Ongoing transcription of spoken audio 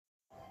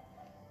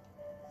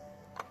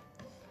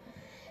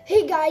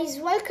Hey guys,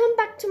 welcome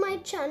back to my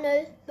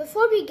channel.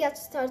 Before we get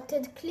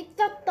started, click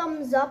that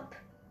thumbs up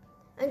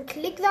and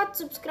click that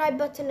subscribe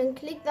button and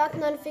click that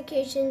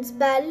notifications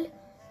bell.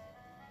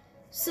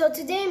 So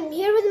today I'm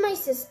here with my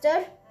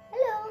sister.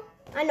 Hello.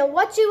 I know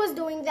what she was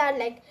doing there,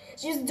 like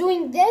she was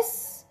doing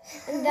this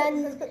and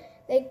then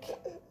like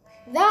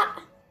that.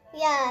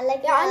 Yeah,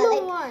 I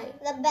know why.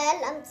 The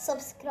bell and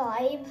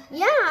subscribe.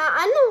 Yeah,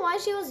 I know why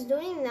she was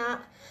doing that.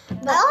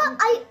 But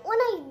When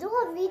I do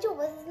a video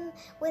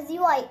with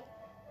you,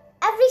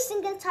 every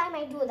single time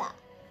I do that.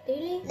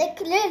 really? Like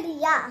literally,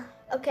 yeah.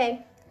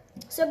 Okay.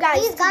 So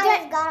guys, These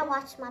guys gotta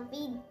watch my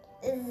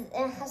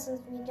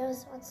Hassan's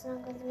videos. What's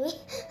wrong with me?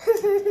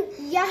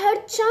 Yeah,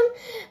 her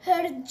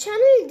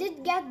channel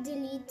did get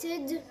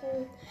deleted.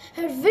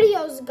 Her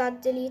videos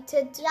got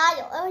deleted. Yeah,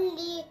 I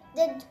only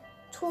did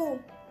 2.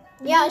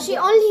 Yeah, she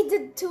only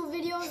did 2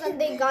 videos and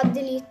they got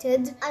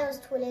deleted. I was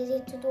too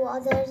lazy to do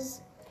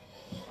others.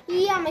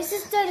 Yeah, my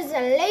sister is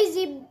a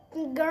lazy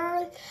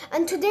girl,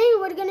 and today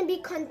we're gonna be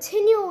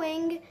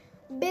continuing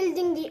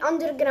building the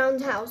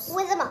underground house.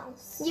 With a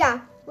mouse.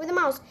 Yeah, with a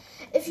mouse.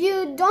 If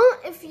you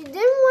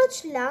didn't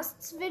watch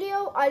last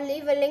video, I'll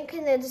leave a link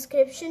in the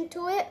description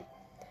to it.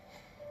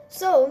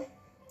 So,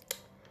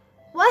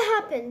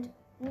 what happened?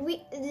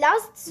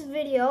 Last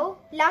video,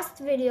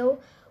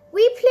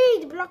 we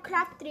played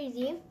Blockcraft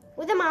 3D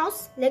with a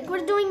mouse, like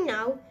we're doing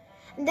now,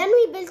 and then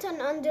we built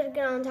an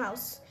underground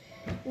house.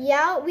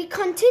 Yeah, we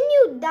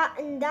continued that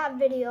in that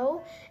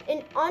video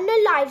on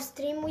a live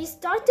stream. We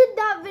started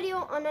that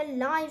video on a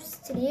live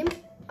stream.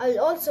 I'll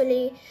also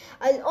leave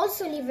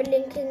a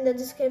link in the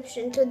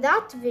description to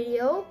that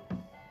video.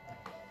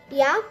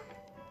 Yeah.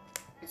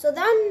 So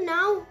then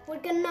now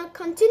we're gonna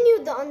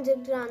continue the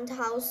underground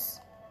house.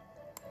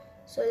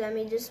 So let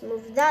me just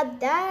move that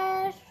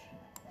there.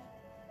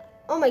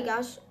 Oh my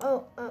gosh.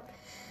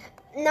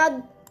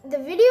 Now the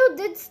video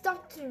did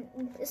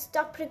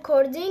stop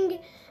recording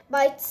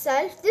by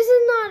itself. This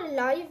is not a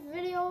live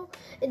video.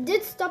 It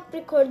did stop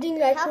recording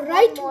like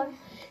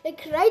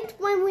right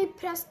when we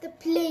press the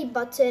play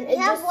button. We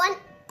have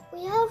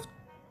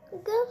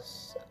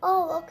this.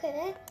 Oh,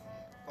 okay.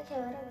 Okay,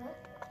 whatever.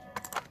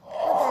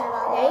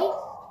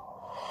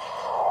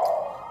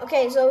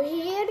 Okay, so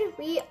here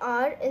we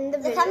are in the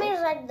video. The camera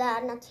is right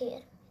there, not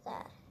here.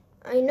 There.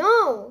 I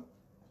know.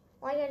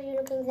 Why are you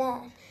looking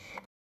there?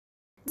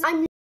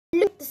 I'm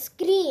looking at the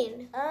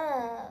screen.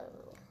 Oh.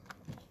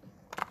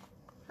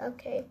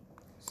 Okay.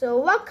 So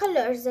what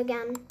colors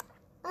again?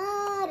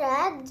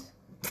 Red.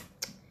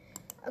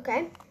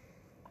 Okay.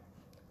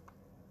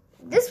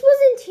 This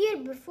wasn't here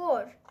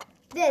before.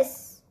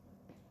 This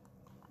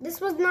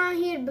was not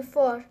here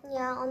before.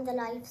 Yeah, on the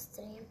live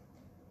stream.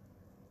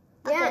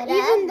 Yeah, okay,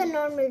 even the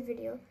normal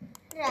video.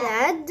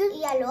 Red.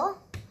 Yellow.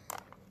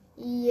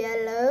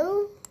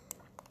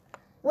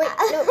 Wait,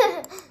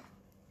 no.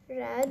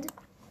 Red.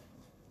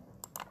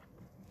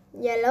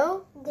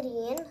 Yellow.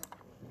 Green.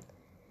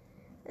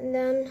 And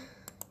then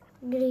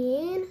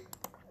green.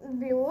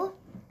 Blue.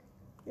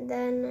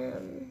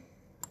 Then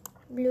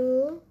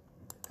blue.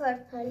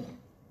 Purple.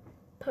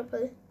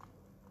 Purple.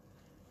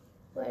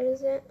 Where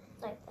is it?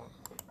 Right there.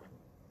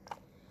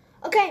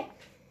 Okay.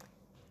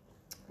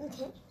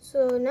 Okay.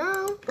 So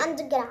now.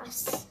 And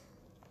grass.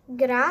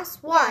 Grass?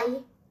 Why? Yeah.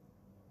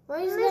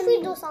 Why is Unless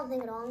we do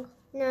something wrong.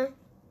 No.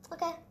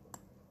 Okay.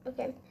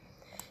 Okay.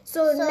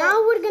 So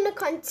now we're gonna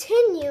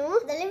continue.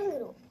 The living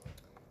room.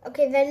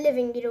 Okay, the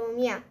living room,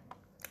 yeah.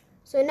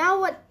 So now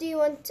what do you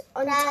want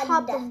on Red.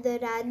 top of the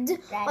red?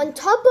 Red. On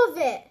top of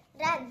it?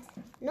 Red.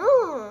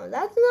 No,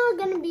 that's not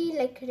gonna be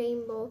like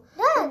rainbow.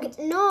 Red.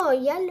 No,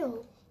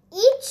 yellow.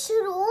 Each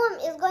room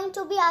is going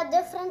to be a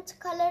different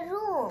color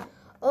room.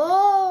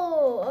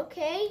 Oh,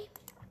 okay.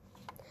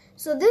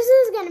 So this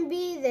is gonna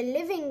be the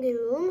living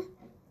room.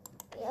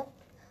 Yep.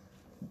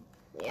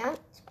 Yeah.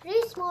 It's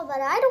pretty small, but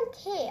I don't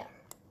care.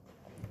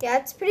 Yeah,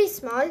 it's pretty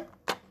small.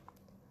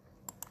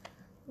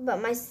 But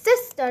my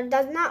sister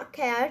does not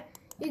care.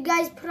 You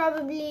guys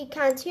probably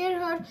can't hear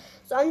her,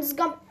 so I'm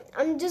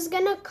just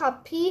gonna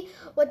copy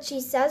what she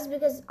says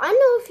because I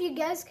know if you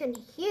guys can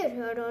hear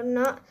her or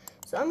not.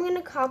 So I'm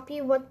gonna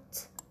copy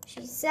what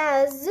she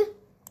says.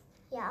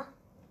 Yeah.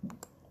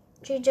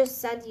 She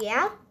just said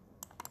yeah.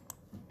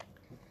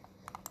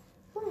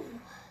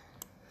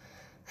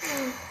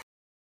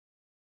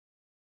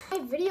 My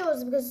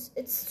videos because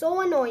it's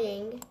so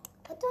annoying.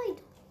 What do I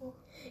do?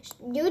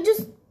 You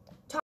just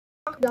talk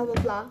blah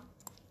blah blah.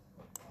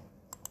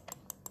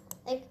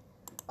 Like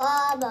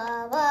ba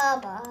ba ba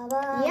ba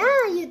ba.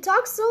 Yeah, you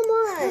talk so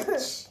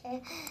much.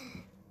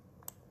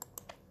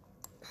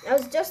 I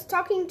was just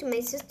talking to my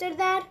sister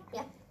there.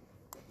 Yeah.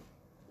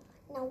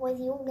 Now with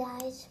you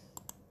guys,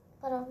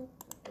 but on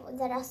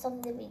the rest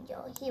of the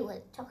video, he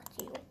will talk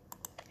to you,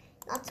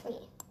 not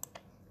me.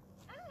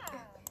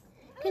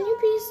 Can you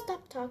please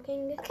stop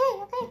talking?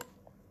 Okay.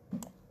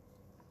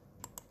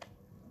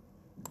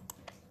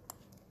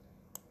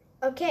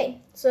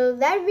 Okay, so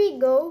there we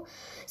go.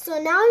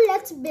 So now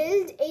let's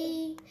build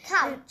a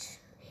Couch.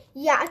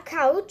 Yeah, a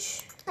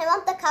couch. I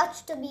want the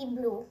couch to be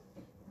blue.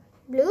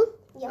 Blue?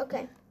 Yep.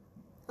 Okay.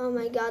 Oh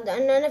my god, a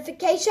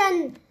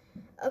notification.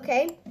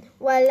 Okay,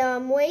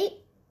 well, wait.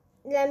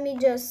 Let me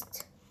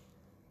just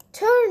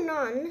turn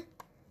on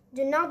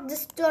do not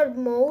disturb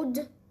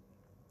mode.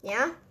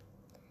 Yeah.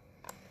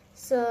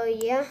 So,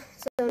 yeah.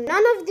 So,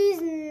 none of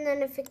these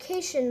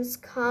notifications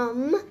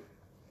come.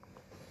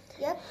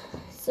 Yep.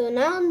 So,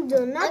 now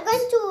do not. I'm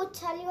going to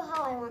tell you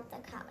how I want the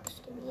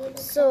couch to be. Okay?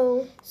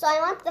 So I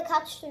want the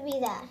couch to be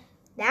there.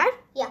 There?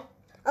 Yeah.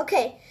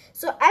 Okay.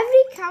 So,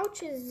 every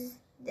couch is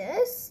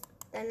this,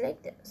 then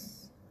like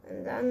this.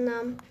 And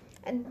then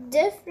a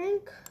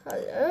different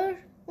color.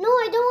 No,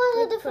 I don't want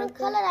Like a different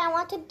purple. color. I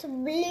want it to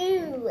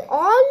blue.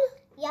 All?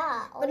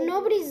 Yeah. But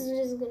nobody's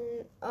just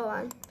gonna.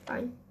 Oh,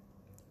 fine.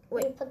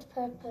 Wait. You put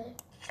purple.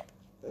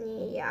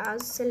 Yeah, I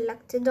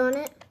selected on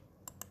it.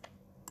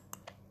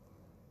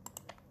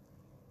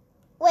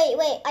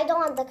 Wait. I don't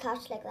want the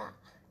couch like that.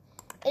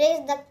 It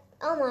is the.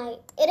 Oh my!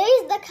 It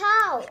is the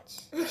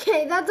couch.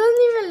 Okay, that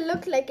doesn't even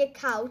look like a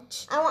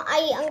couch.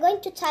 I'm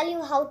going to tell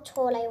you how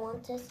tall I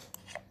want it.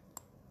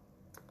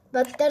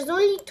 But there's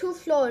only 2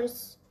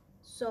 floors.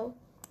 So,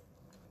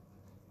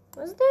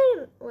 was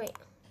there? Wait.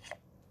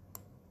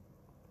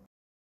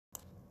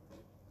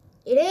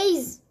 It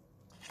is.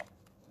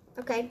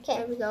 Okay,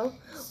 there we go.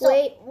 So-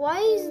 Wait, why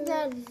is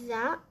there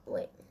that?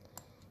 Wait.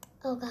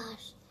 Oh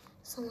gosh,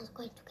 someone's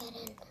going to get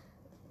in.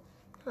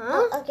 Huh?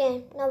 Oh,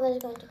 okay,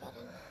 nobody's going to get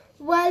in.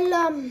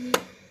 Well,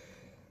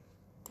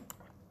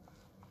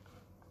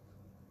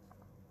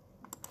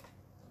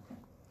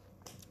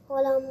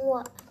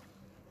 What?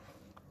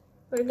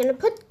 we're gonna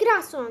put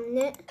grass on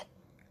it.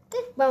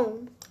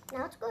 Boom.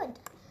 Now it's good.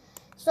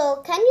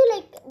 So can you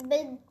like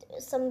build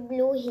some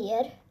blue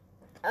here?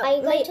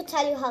 I'm going wait. to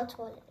tell you how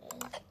tall it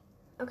is.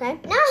 Okay.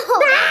 No!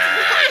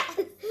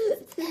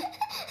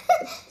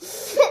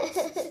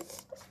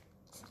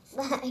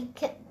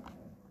 Like,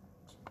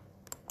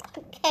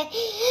 okay,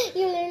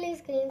 you literally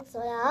screamed so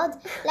loud.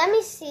 Let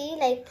me see,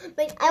 like,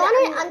 Wait, I want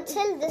it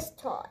until this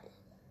tall.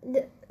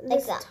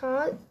 This that.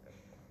 tall.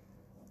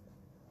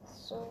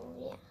 So,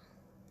 yeah.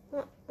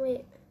 What?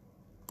 Wait.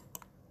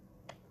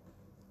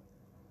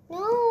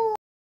 No.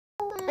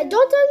 I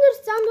don't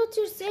understand what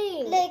you're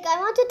saying. Like, I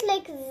want it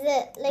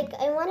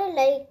I want it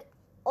like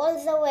all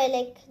the way,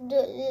 like, do,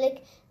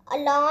 like, a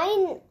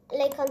line,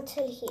 like,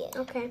 until here.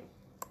 Okay.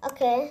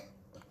 Okay.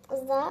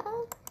 Is that?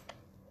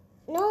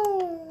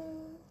 No.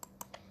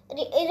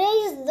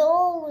 Erase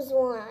those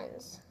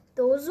ones.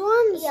 Those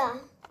ones? Yeah.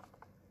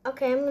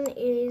 Okay, I'm gonna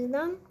erase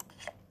them.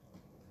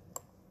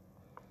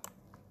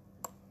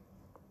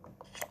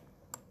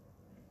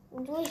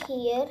 Do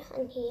here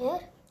and here.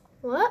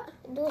 What?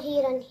 Do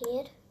here and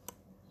here.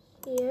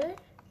 Here.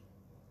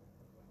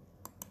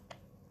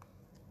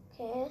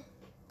 Okay.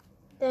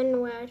 Then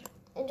where?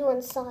 And do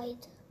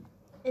inside.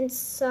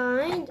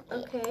 Inside.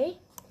 Okay.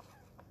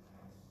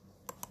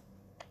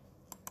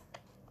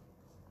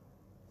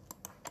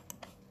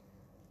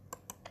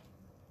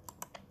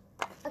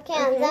 Okay,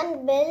 and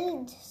then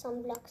build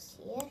some blocks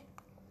here.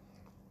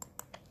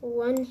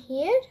 One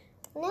here.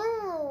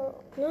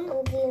 No.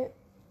 No.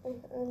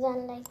 And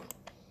then like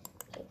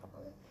keep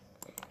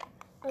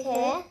on.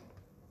 Okay.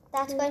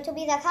 That's going to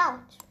be the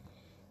couch.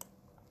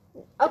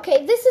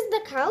 Okay, this is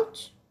the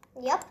couch.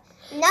 Yep.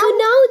 So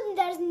now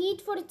there's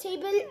need for a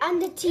table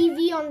and the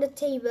TV on the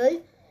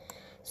table.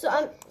 So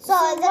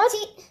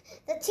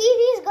the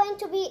TV is going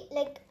to be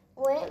like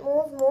wait,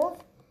 move.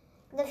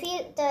 The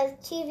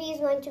TV is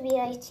going to be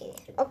right here.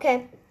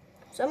 Okay.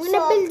 So I'm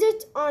gonna build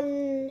it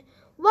on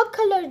what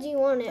color do you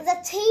want it? The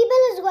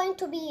table is going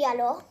to be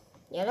yellow.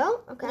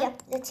 Yellow? Okay.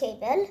 Yep, the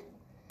table.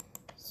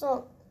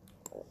 So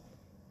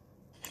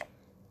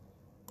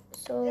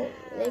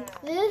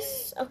like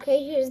this.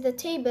 Okay, here's the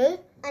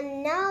table.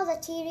 and now the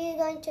TV is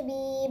going to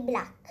be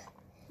black.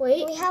 Wait.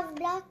 Do we have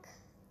black?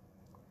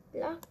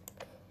 Black.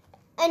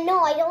 And no,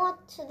 I don't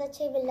want the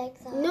table like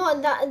that.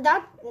 No,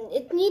 that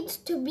it needs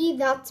to be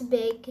that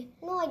big.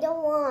 No, I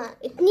don't want.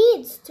 It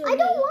needs to. I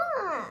don't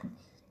want.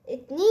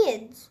 It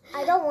needs.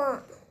 I don't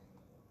want.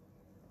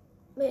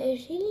 But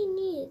it really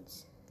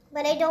needs.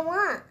 But I don't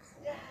want.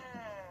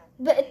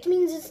 But it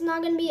means it's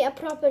not gonna be a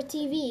proper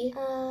TV.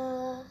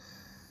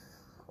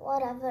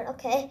 Whatever.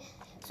 Okay.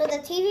 So the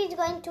TV is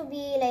going to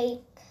be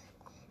like.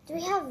 Do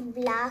we have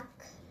black?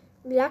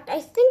 Black. I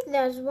think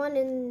there's one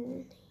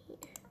in here.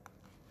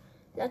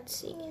 Let's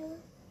see.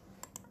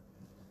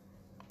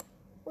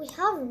 We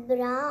have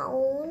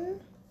brown.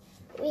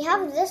 We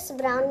have this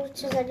brown,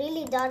 which is a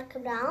really dark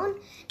brown.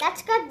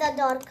 Let's get the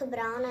dark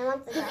brown. I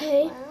want the dark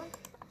brown.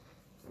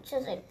 Which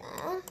is like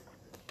that.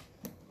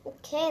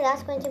 Okay,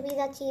 that's going to be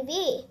the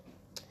TV.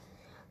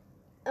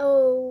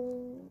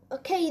 Oh,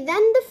 okay.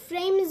 Then the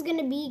frame is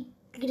gonna be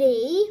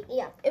gray.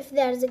 Yeah. If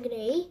there's a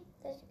gray.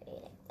 That's gray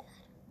like that.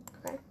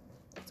 Okay,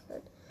 that's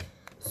good.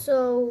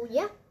 So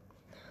yeah,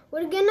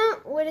 we're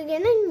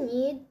gonna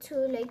need to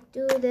like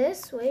do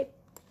this. Wait,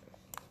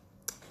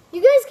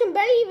 you guys can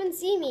barely even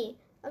see me.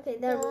 Okay,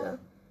 there we go.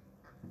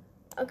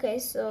 Okay,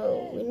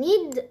 so we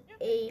need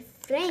a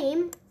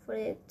frame for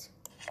it.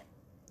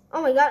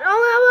 Oh my god! Oh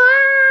my!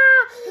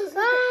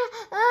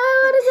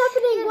 What is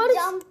happening? You're What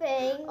is?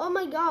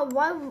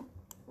 Why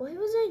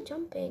was I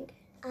jumping?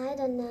 I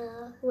don't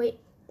know. Wait.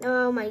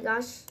 Oh my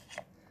gosh.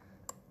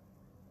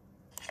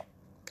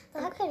 What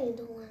the heck are you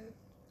doing?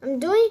 I'm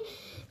doing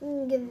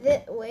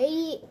the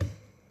wait.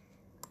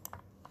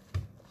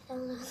 I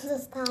don't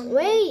understand.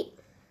 Wait.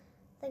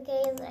 The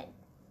game is like.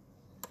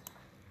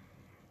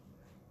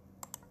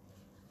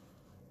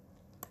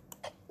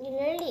 You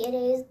nearly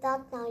erased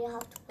that. Now you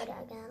have to put it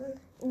again.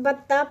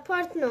 But that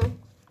part, no.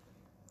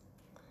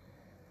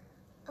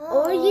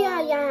 Oh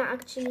yeah.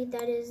 Actually,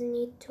 there is a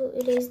need to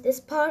erase this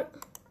part.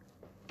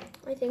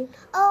 I think.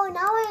 Oh,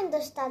 now I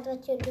understand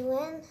what you're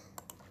doing.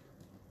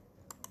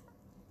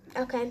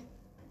 Okay.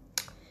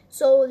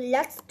 So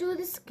let's do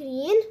the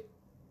screen.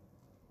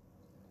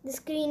 The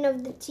screen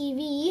of the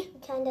TV. You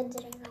kinda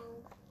did it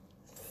wrong.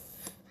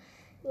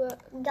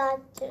 What?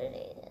 Got to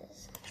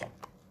erase.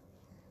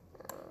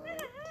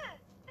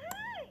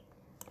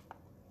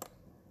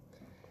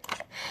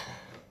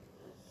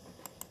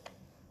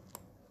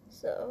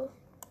 So.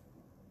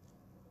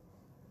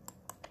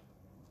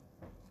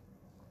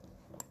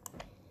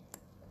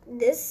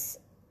 This.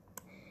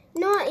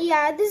 No,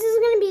 yeah, this is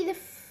gonna be the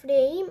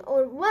frame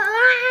or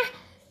what?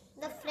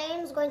 The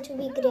frame's going to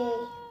be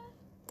gray.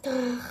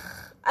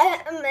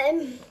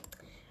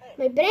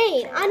 My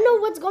brain. I don't know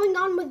what's going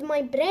on with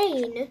my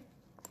brain.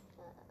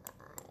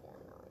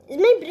 Is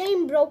my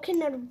brain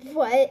broken or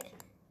what?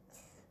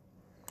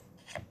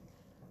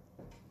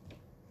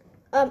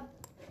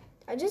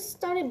 I just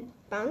started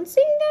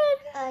bouncing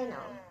there. I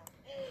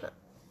know.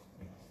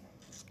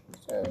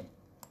 So.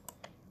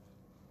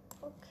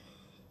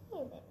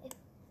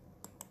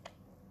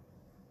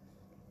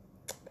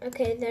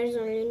 Okay, there's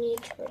only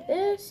need for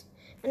this.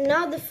 And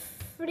now the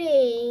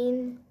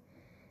frame.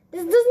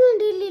 This doesn't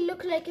really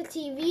look like a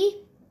TV.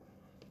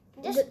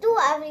 Just do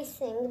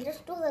everything.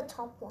 Just do the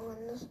top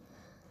ones.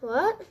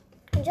 What?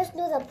 Just do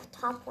the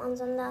top ones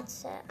and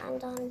that's it. I'm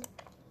done.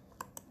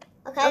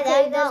 Okay, there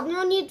Okay, you there's go.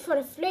 no need for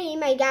a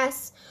frame, I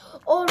guess.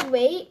 Or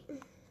wait.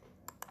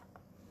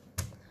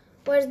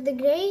 Where's the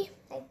gray?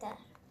 Right there.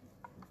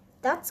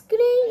 That's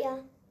gray? Yeah.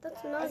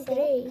 That's I not think.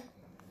 gray.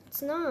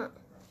 It's not.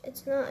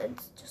 It's not.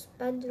 It's just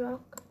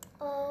bedrock.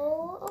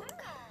 Oh,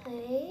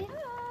 okay.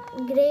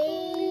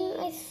 Gray.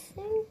 I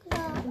think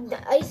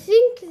that. I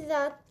think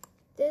that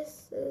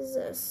this is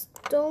a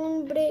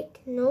stone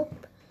brick.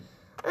 Nope.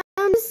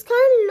 This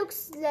kind of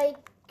looks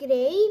like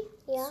gray.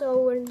 Yeah.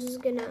 So we're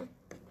just gonna.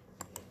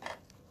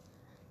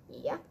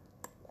 Yeah.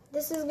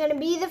 This is gonna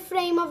be the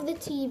frame of the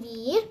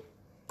TV.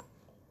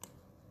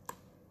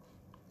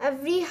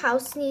 Every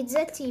house needs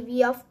a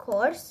TV, of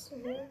course.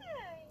 Mm-hmm.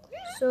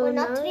 So We're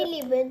not now-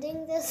 really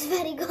building this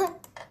very good.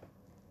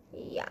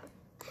 Yeah.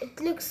 It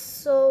looks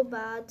so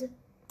bad.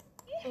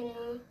 I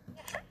know.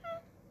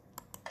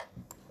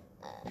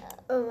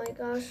 Oh my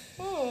gosh.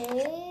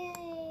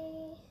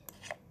 Hey.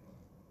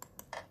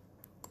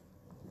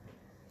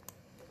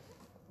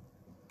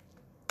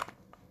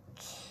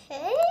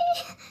 Okay.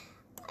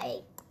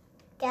 I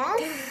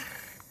guess.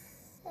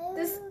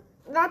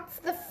 That's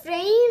the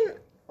frame.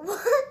 What?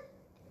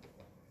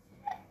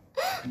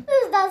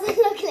 This doesn't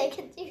look like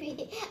a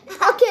TV.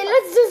 Okay,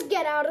 let's just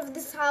get out of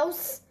this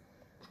house.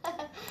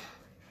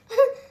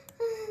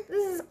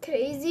 This is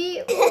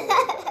crazy. Oh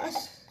my gosh.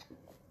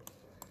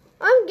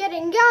 I'm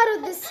getting out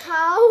of this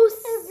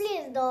house.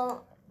 Please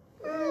don't.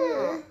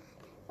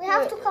 We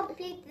have to Wait.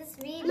 complete this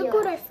video. Look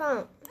what I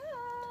found.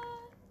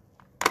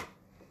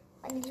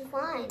 What did you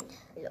find?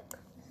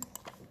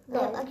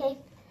 Look. Okay.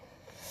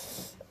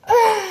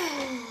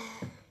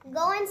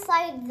 Go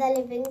inside the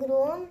living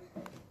room.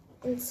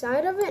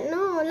 Inside of it?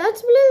 No,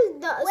 let's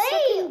build the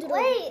second room.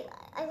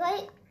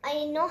 Wait.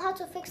 I know how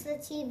to fix the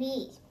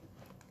TV.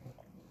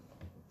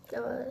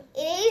 Uh, It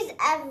is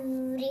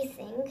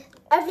everything.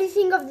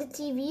 everything of the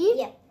TV?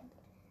 Yeah.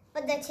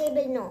 But the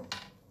table, no.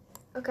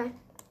 Okay.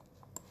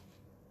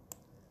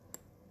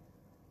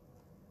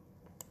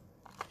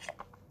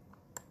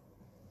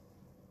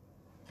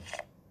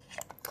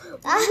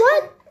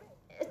 What?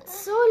 It's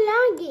so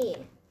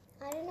laggy.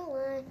 I don't know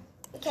why.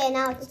 Okay,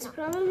 now it's It's not.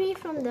 probably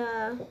from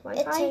the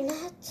Wi-Fi.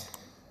 Internet.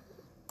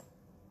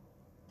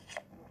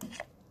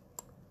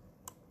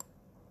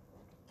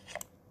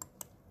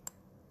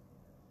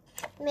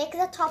 Make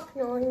the top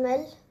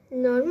normal.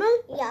 Normal?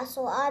 Yeah,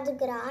 so add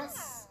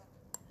grass.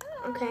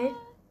 Okay.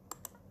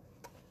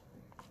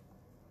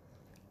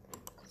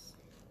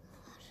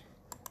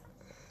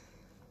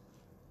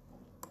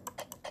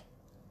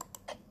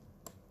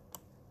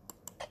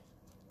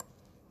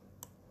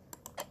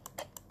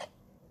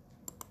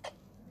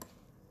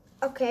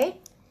 Okay.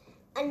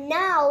 And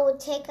now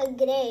take a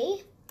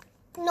gray.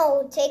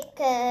 No, take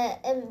a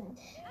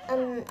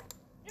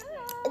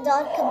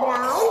dark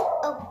brown.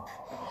 Oh,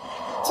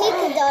 take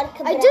a dark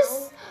brown.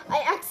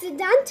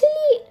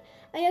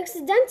 I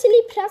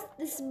accidentally pressed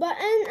this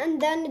button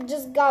and then it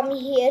just got me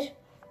here.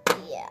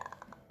 Yeah.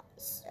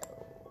 So.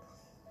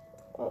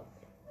 Oh.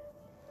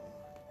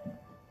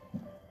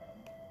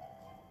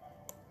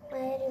 I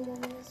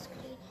remove the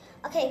screen.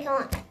 Okay,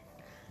 come on.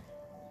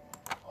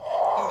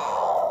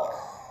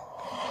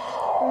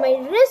 My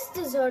wrist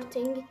is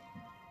hurting.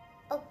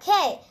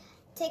 Okay,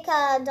 take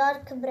a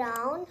dark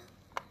brown.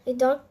 A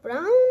dark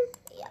brown?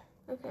 Yeah.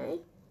 Okay.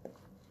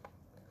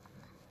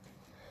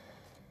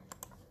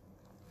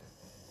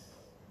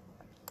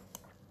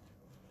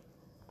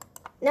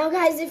 Now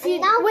guys, if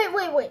you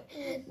wait.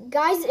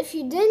 Guys, if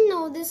you didn't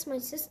know this, my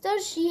sister,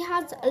 she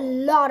has a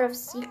lot of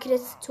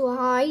secrets to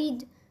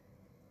hide.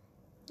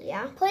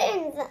 Yeah. Put it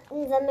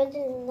in the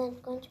middle and then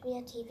it's going to be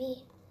a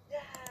TV.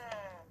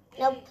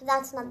 Nope,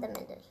 that's not the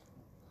middle.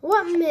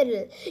 What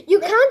middle? You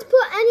can't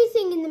put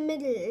anything in the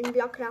middle in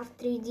Blockcraft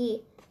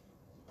 3D.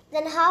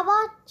 Then how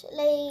about,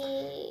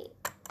 like,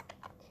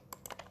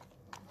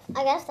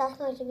 I guess that's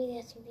going to be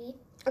the TV.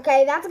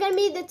 Okay, that's gonna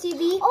be the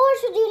TV. Or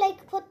should you,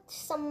 like, put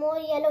some more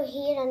yellow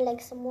here and,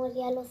 like, some more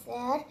yellow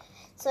there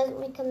so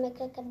we can make,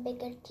 like, a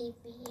bigger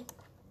TV.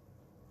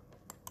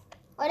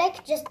 Or,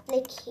 like, just,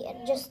 like, here,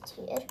 just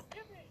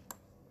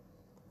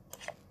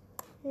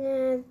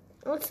here.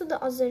 Also the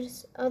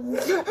others. Also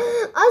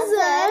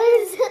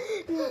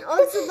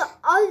the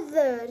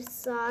other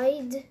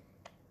side.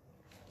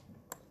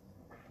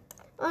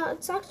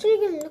 It's actually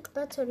gonna look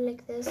better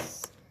like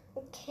this.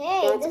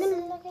 Okay, Yeah, this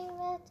is looking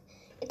good.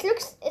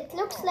 It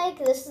looks like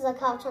this is a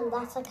couch and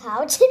that's a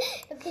couch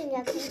looking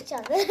at each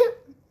other.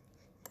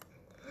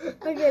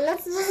 Okay,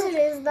 let's just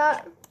erase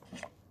that.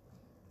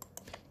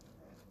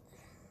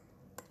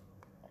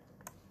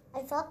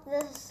 I thought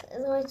this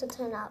is going to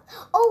turn out.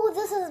 Oh,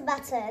 this is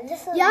better.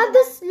 This is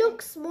This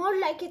looks more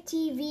like a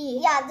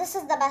TV. Yeah, this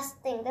is the best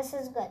thing. This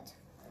is good.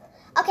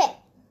 Okay,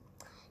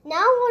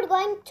 now we're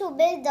going to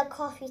build a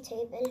coffee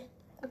table.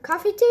 A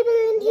coffee table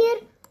in here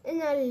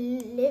in a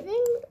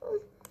living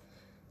room.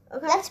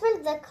 Okay. Let's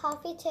build the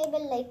coffee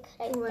table like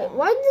right there.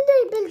 Why did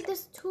they build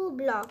this 2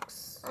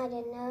 blocks? I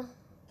don't know.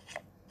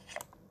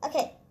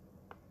 Okay,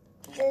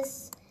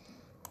 this.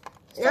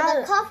 So Now-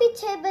 the coffee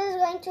table is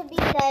going to be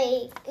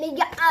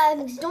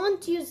like.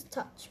 Don't use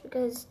touch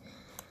because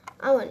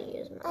I want to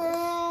use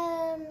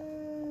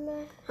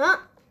mine. Huh?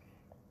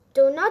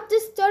 Do not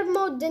disturb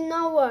mode did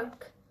not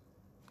work.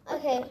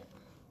 Okay.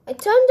 I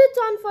turned it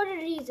on for a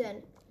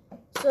reason.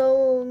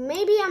 So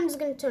maybe I'm just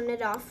going to turn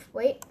it off.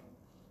 Wait.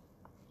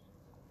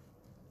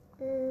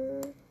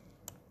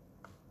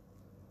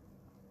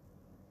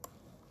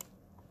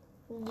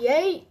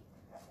 Yay.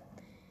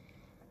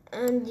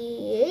 And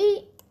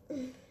yay.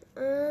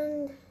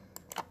 And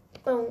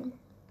boom.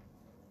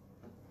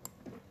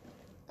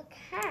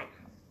 Okay.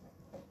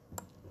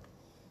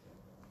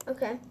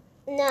 Okay.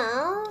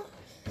 Now.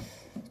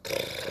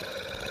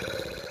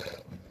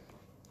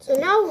 So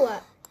now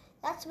what?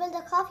 Let's build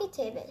a coffee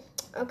table.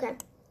 Okay.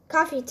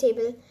 Coffee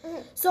table.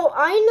 Mhm. So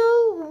I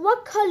know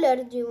what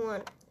color do you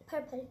want?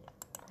 Purple.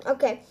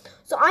 Okay.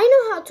 So I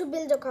know how to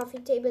build a coffee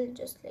table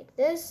just like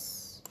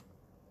this.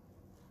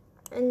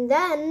 And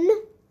then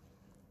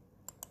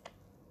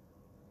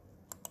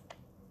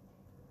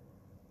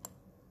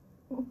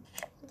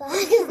What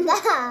is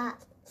that?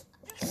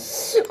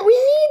 we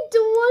need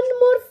one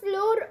more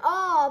floor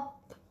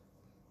up.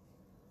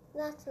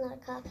 That's not a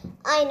coffee.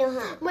 I know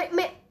how.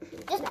 Wait.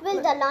 Just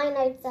build a line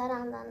right there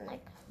and then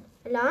like.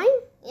 Line?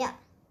 Yeah.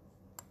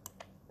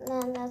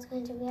 Then that's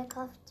going to be a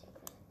coffee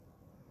table.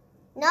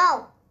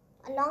 No,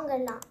 a longer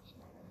line.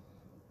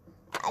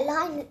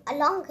 A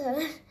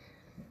longer.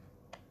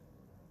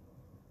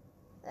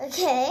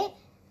 Okay,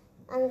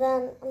 and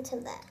then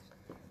until there.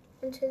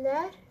 Until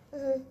there?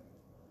 Mhm.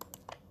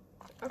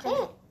 Okay.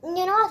 Okay.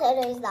 You know what?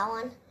 Erase that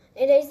one.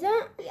 Erase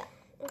that? Yeah.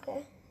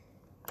 Okay.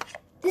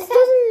 This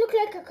doesn't look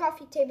like a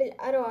coffee table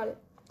at all.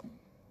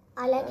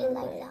 I like it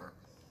like that.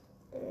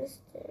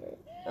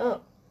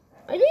 Oh.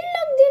 Are you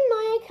logged in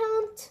my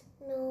account?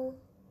 No.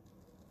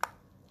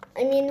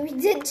 I mean, we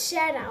did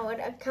share our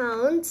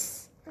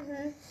accounts.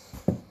 Mhm.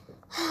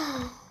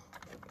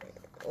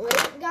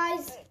 Wait,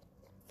 guys.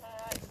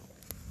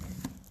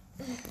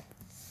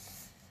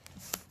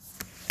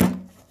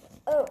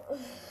 Oh,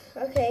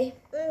 okay.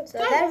 So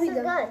there we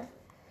go. Good.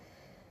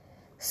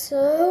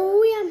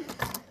 So yeah,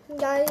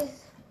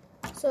 guys.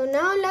 So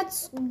now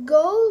let's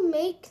go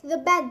make the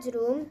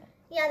bedroom.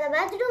 Yeah, the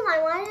bedroom, I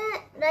want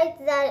it right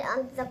there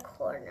on the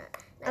corner.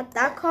 At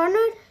that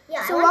corner?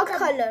 Yeah, So I what want the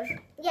color?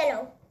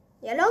 Yellow.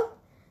 Yellow?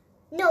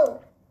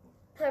 No.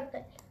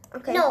 Purple.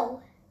 Okay.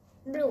 No.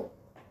 Blue.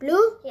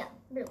 Blue? Yeah,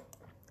 blue.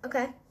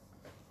 Okay.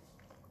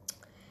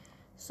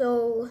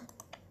 So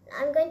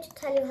I'm going to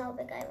tell you how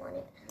big I want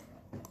it.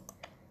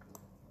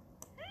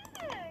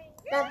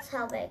 That's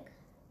how big.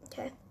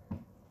 okay.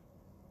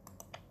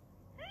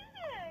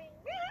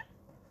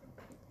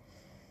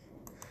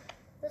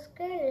 This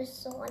girl is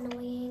so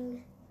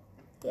annoying.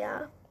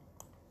 Yeah.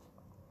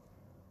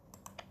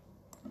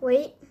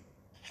 Wait.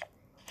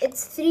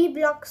 It's 3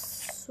 blocks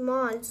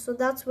small, so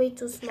that's way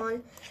too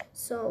small.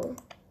 So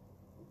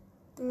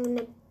I'm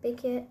gonna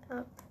pick it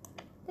up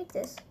like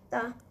this.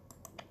 That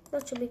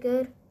should be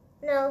good.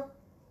 No,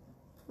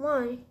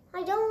 Why?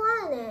 I don't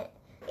want it.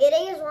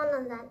 It is one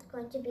and that's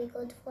going to be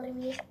good for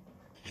me.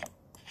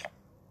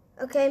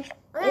 Okay.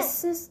 Okay. Yes,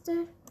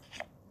 sister.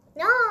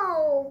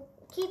 No,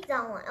 keep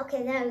that one.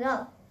 Okay, there we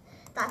go.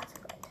 That's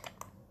good.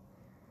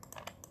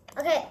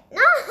 Okay,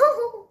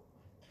 no!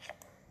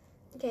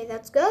 Okay,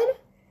 that's good.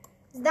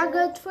 Is that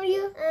good for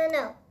you?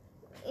 No.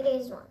 It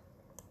is one.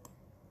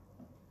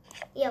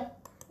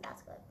 Yep,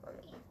 that's good for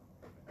me.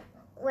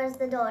 Where's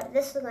the door?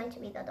 This is going to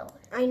be the door.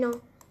 I know.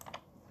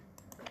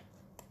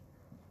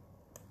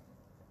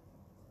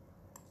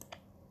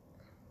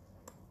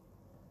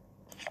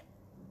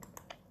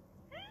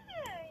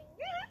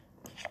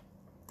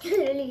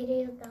 Really, it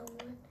is that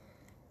one.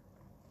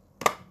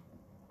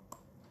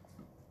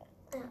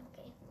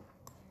 Okay.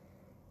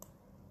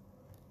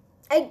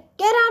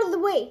 Get out of the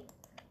way.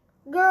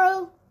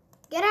 Girl,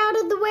 get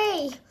out of the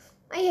way.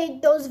 I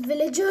hate those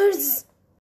villagers.